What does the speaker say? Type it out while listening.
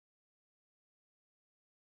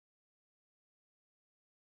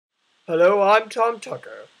Hello, I'm Tom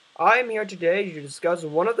Tucker. I am here today to discuss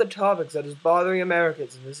one of the topics that is bothering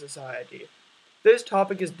Americans in this society. This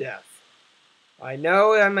topic is death. I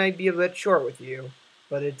know I might be a bit short with you,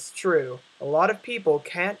 but it's true. A lot of people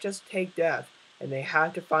can't just take death, and they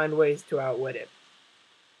have to find ways to outwit it.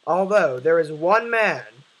 Although there is one man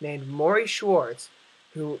named Morrie Schwartz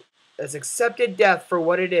who has accepted death for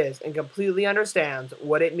what it is and completely understands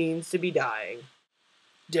what it means to be dying.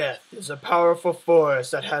 Death is a powerful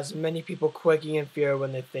force that has many people quaking in fear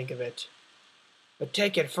when they think of it. But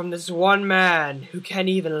take it from this one man who can't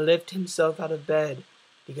even lift himself out of bed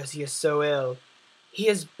because he is so ill. He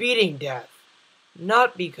is beating death,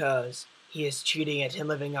 not because he is cheating it and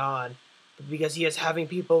living on, but because he is having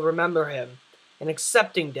people remember him and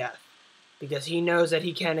accepting death, because he knows that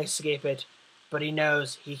he can't escape it, but he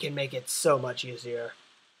knows he can make it so much easier.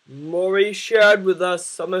 Morrie shared with us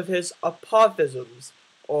some of his apophisms,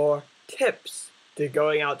 or tips, to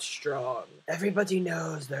going out strong. Everybody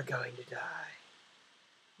knows they're going to die,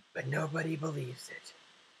 but nobody believes it.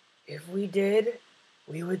 If we did,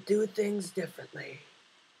 we would do things differently.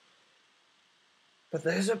 But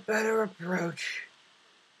there's a better approach.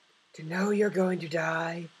 To know you're going to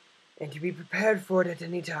die, and to be prepared for it at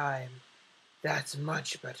any time. That's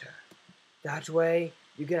much better. That way,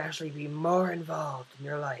 you can actually be more involved in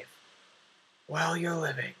your life while you're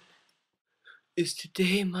living. Is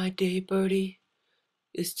today my day, Birdie?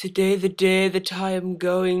 Is today the day that I am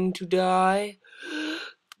going to die?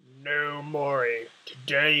 No, Morrie.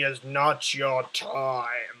 Today is not your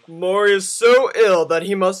time. Morrie is so ill that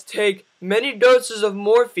he must take many doses of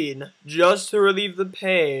morphine just to relieve the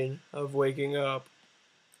pain of waking up.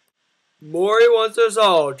 Morrie wants us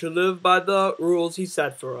all to live by the rules he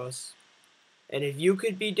set for us. And if you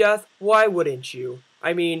could be death, why wouldn't you?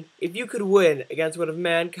 I mean, if you could win against one of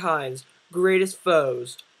mankind's greatest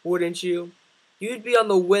foes, wouldn't you? You'd be on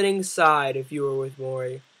the winning side if you were with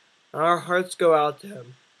Morrie. Our hearts go out to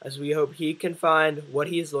him, as we hope he can find what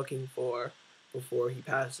he is looking for before he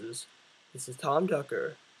passes. This is Tom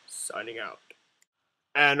Tucker, signing out.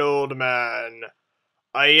 An old man,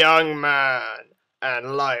 a young man,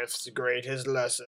 and life's greatest lesson.